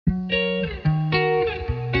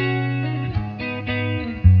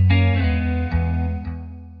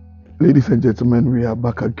Ladies and gentlemen, we are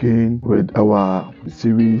back again with our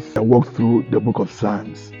series, a walk through the book of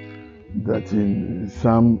Psalms. That in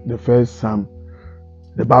Psalm, the first Psalm,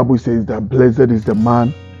 the Bible says that blessed is the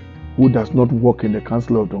man who does not walk in the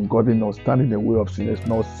counsel of the ungodly, nor stand in the way of sinners,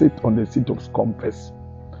 nor sit on the seat of scoffers.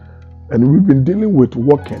 And we've been dealing with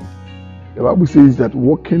walking. The Bible says that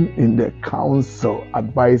walking in the counsel,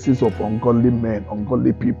 advices of ungodly men,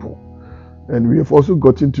 ungodly people. And we have also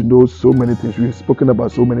gotten to know so many things. We've spoken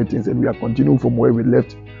about so many things, and we are continuing from where we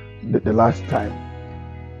left the last time.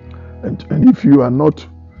 And if you are not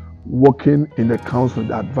walking in the counsel,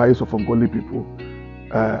 the advice of ungodly people,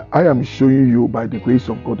 I am showing you by the grace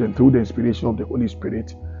of God and through the inspiration of the Holy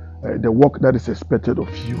Spirit, the work that is expected of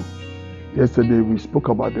you. Yesterday we spoke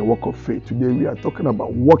about the work of faith. Today we are talking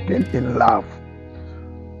about walking in love.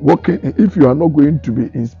 If you are not going to be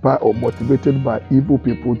inspired or motivated by evil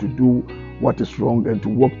people to do what is wrong and to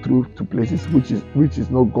walk through to places which is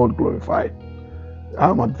not God glorified,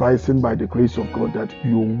 I'm advising by the grace of God that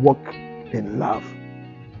you walk in love.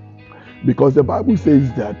 Because the Bible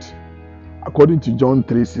says that, according to John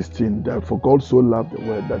 3:16, that for God so loved the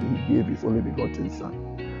world that he gave his only begotten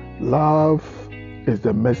Son. Love is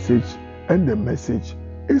the message, and the message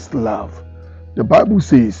is love. The Bible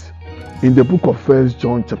says in the book of 1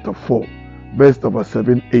 John chapter 4, verse number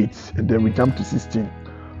 7, 8, and then we jump to 16.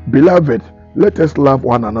 Beloved, let us love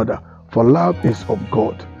one another, for love is of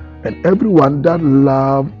God, and everyone that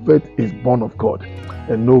loveth is born of God,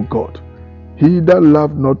 and know God. He that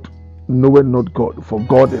loveth not knoweth not God, for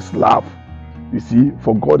God is love. You see,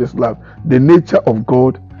 for God is love. The nature of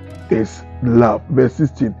God is love. Verse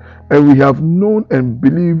 16. And we have known and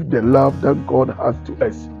believed the love that God has to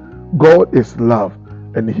us. God is love,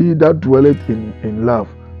 and he that dwelleth in love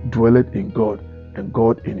dwelleth in God, and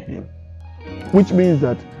God in him. Which means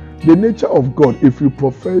that the nature of God, if we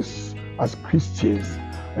profess as Christians,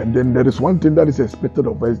 and then there is one thing that is expected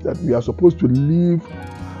of us, that we are supposed to live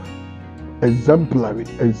exemplary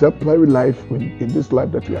life in this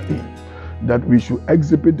life that we are in. That we should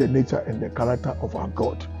exhibit the nature and the character of our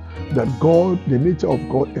God. That God, the nature of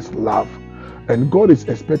God is love. And God is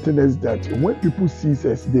expecting us that when people see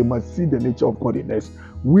us, they must see the nature of God in us.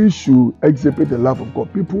 We should exhibit the love of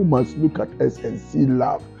God. People must look at us and see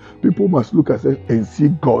love. People must look at us and see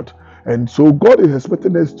God. And so God is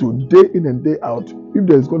expecting us to, day in and day out, if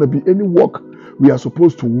there's going to be any walk, we are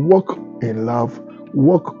supposed to walk in love,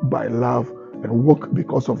 walk by love, and walk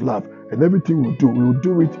because of love. And everything we will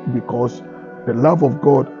do it because the love of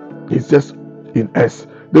God is just in us.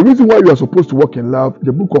 The reason why we are supposed to walk in love,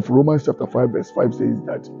 the book of Romans chapter 5 verse 5 says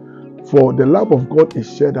that, for the love of God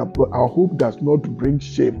is shed abroad. Our hope does not bring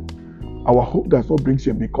shame. Our hope does not bring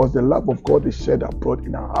shame, because the love of God is shed abroad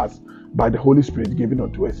in our hearts by the Holy Spirit given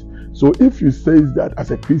unto us. So if you say that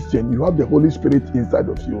as a Christian, you have the Holy Spirit inside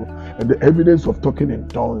of you and the evidence of talking in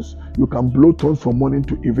tongues, you can blow tongues from morning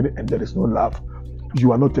to evening and there is no love,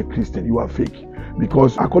 you are not a Christian, you are fake.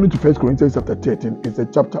 Because according to 1 Corinthians chapter 13, it's a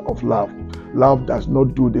chapter of love. Love does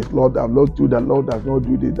not do this, Lord does not do that, Lord does not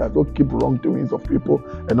do this, does not keep wrongdoings of people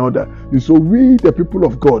and all that. And so we, the people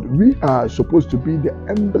of God, we are supposed to be the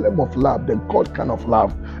emblem of love, the God kind of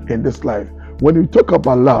love in this life. When we talk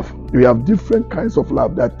about love, we have different kinds of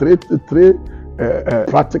love. There are three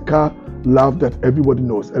practical love that everybody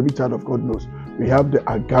knows, every child of God knows. We have the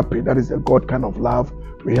agape, that is the God kind of love.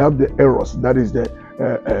 We have the eros, that is the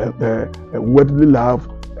worldly love,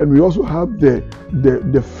 and we also have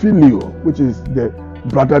the filial, which is the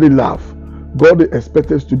brotherly love. God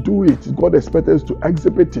expects us to do it. God expects us to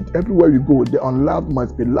exhibit it. Everywhere you go, the unloved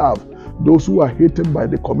must be loved. Those who are hated by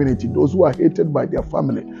the community, those who are hated by their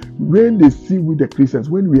family, when they see with the Christians,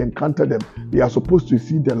 when we encounter them, they are supposed to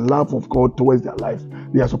see the love of God towards their lives.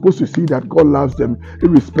 They are supposed to see that God loves them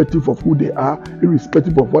irrespective of who they are,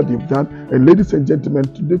 irrespective of what they've done. And ladies and gentlemen,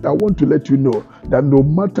 today I want to let you know that no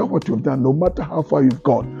matter what you've done, no matter how far you've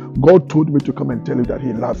gone, God told me to come and tell you that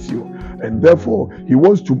he loves you. And therefore, he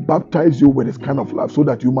wants to baptize you with his kind of love so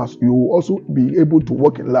that you will also be able to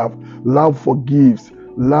walk in love. Love forgives.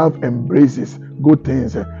 Love embraces good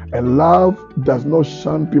things, and love does not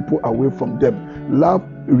shun people away from them. Love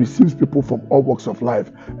receives people from all walks of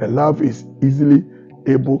life, and love is easily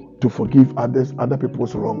able to forgive other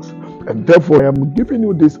people's wrongs. And therefore, I am giving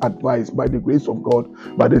you this advice by the grace of God,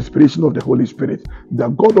 by the inspiration of the Holy Spirit,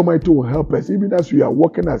 that God Almighty will help us, even as we are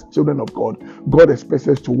walking as children of God. God expects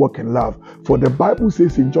us to walk in love. For the Bible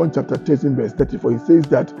says in John chapter 13 verse 34, it says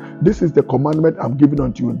that this is the commandment I'm giving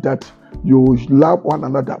unto you, that you love one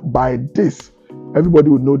another. By this Everybody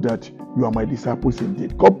will know that you are my disciples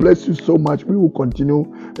indeed. God bless you so much. We will continue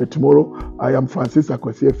tomorrow. I am Francis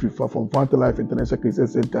Akwasi Afrifa from Fountain Life International Christian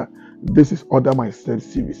Center. This is Order Myself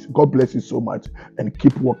series. God bless you so much and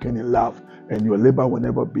keep walking in love, and your labor will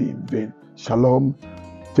never be in vain. Shalom.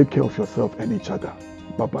 Take care of yourself and each other.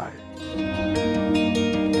 Bye-bye.